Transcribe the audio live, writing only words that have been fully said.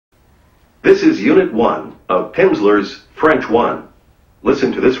This is Unit 1 of Pimsleur's French 1.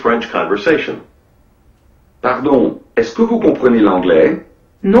 Listen to this French conversation. Pardon, est-ce que vous comprenez l'anglais?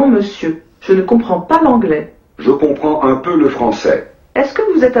 Non, monsieur, je ne comprends pas l'anglais. Je comprends un peu le français. Est-ce que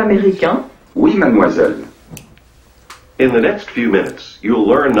vous êtes américain? Oui, mademoiselle. In the next few minutes, you'll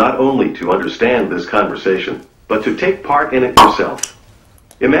learn not only to understand this conversation, but to take part in it yourself.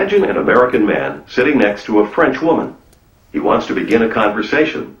 Imagine an American man sitting next to a French woman. He wants to begin a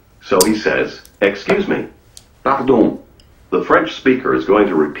conversation, so he says, "Excuse me." Pardon. The French speaker is going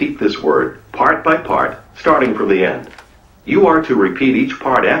to repeat this word, part by part, starting from the end. You are to repeat each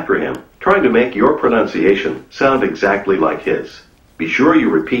part after him, trying to make your pronunciation sound exactly like his. Be sure you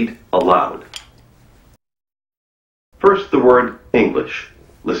repeat aloud. First, the word English.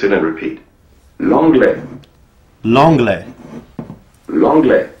 Listen and repeat. L'anglais. L'anglais.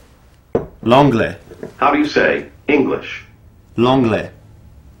 L'anglais. L'anglais. How do you say English? L'anglais.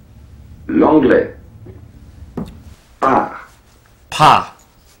 L'anglais. Par. Pas.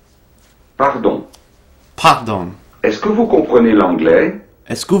 Pardon. Pardon. Est-ce que vous comprenez l'anglais?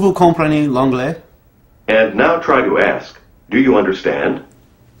 Est-ce que vous comprenez l'anglais? And now try to ask, do you understand?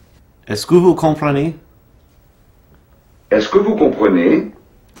 Est-ce que vous comprenez? Est-ce que vous comprenez?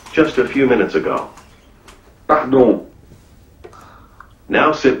 Just a few minutes ago. Pardon.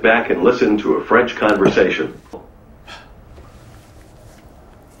 Now sit back and listen to a French conversation.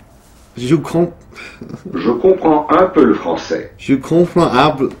 Je comprends un peu le français. Je comprends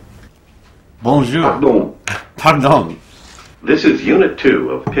un peu. Bonjour. Pardon. Pardon. This is Unit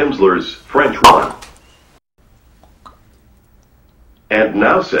 2 of Pimsleur's French 1. And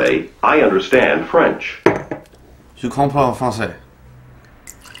now say, I understand French. Je comprends le français.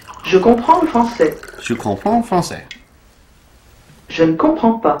 Je comprends le français. Je comprends le français. Je ne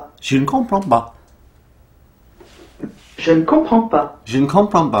comprends pas. Je ne comprends pas. Je ne comprends pas. Je ne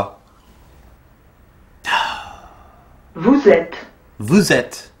comprends pas. Vous êtes. Vous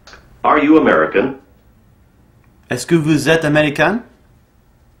êtes. Are you American? Est-ce que vous êtes américain?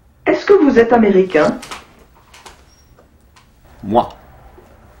 Est-ce que vous êtes américain? Moi.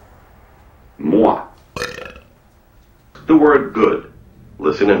 Moi. The word good.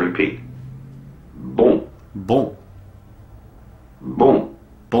 Listen and repeat. Bon. Bon. Bon.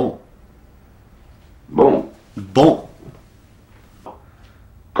 Bon. Bon. Bon.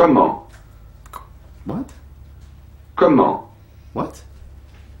 Comment? What? Comment? What?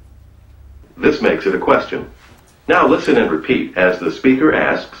 This makes it a question. Now listen and repeat as the speaker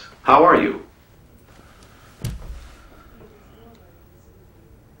asks, how are you?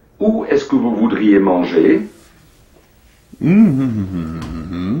 Où est-ce que vous voudriez manger?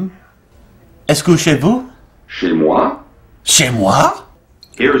 Est-ce que chez vous? Chez moi? Chez moi?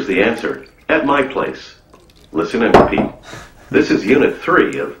 Here's the answer. At my place. Listen and repeat. This is Unit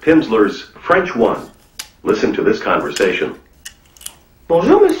 3 of Pimsleur's French 1. Listen to this conversation.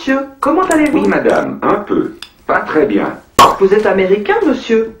 Bonjour, monsieur. Comment allez-vous? Oui, madame, un peu. Pas très bien. Vous êtes américain,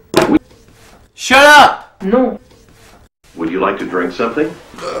 monsieur? Shut up! Non. Would you like to drink something?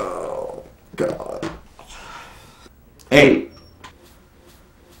 Oh, God. Et.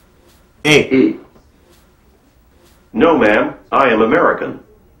 Hey. Et. No, ma'am. I am American.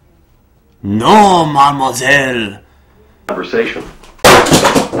 Non, mademoiselle. Conversation.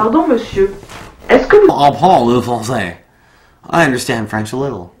 Pardon, monsieur. Est-ce que vous... On parle le français. I understand French a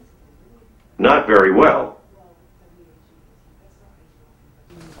little. Not very well.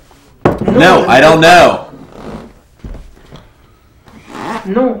 No, I don't know.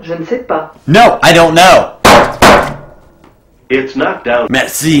 Non, je ne sais pas. No, I don't know. It's not down.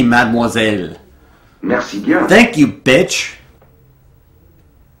 Merci, mademoiselle. Merci bien. Thank you, bitch.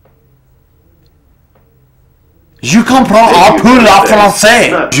 Je comprends un peu le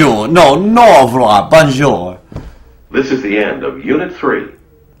français. Bonjour. Non, non, voilà. Bonjour. This is the end of Unit 3.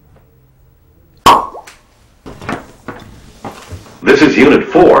 This is Unit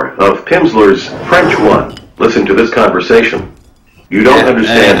 4 of Pimsleur's French 1. Listen to this conversation. You don't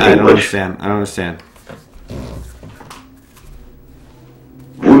understand I don't English. understand. I don't understand.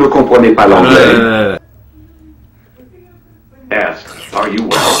 Vous ne comprenez pas l'anglais? Ask, are you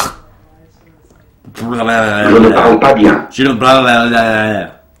well? Je ne parle pas bien. Je ne parle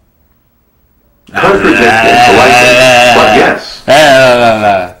pas. Contradict impolitely, but yes.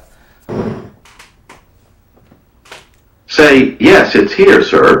 Say, yes, it's here,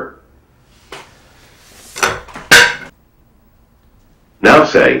 sir. Now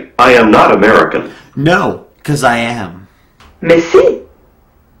say, I am not American. No, because I am. Mais si.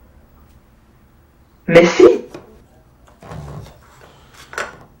 Mais si.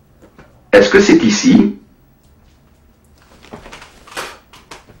 Est-ce que c'est ici?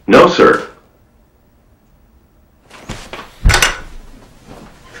 No, sir.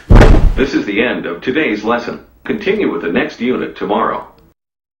 This is the end of today's lesson. Continue with the next unit tomorrow.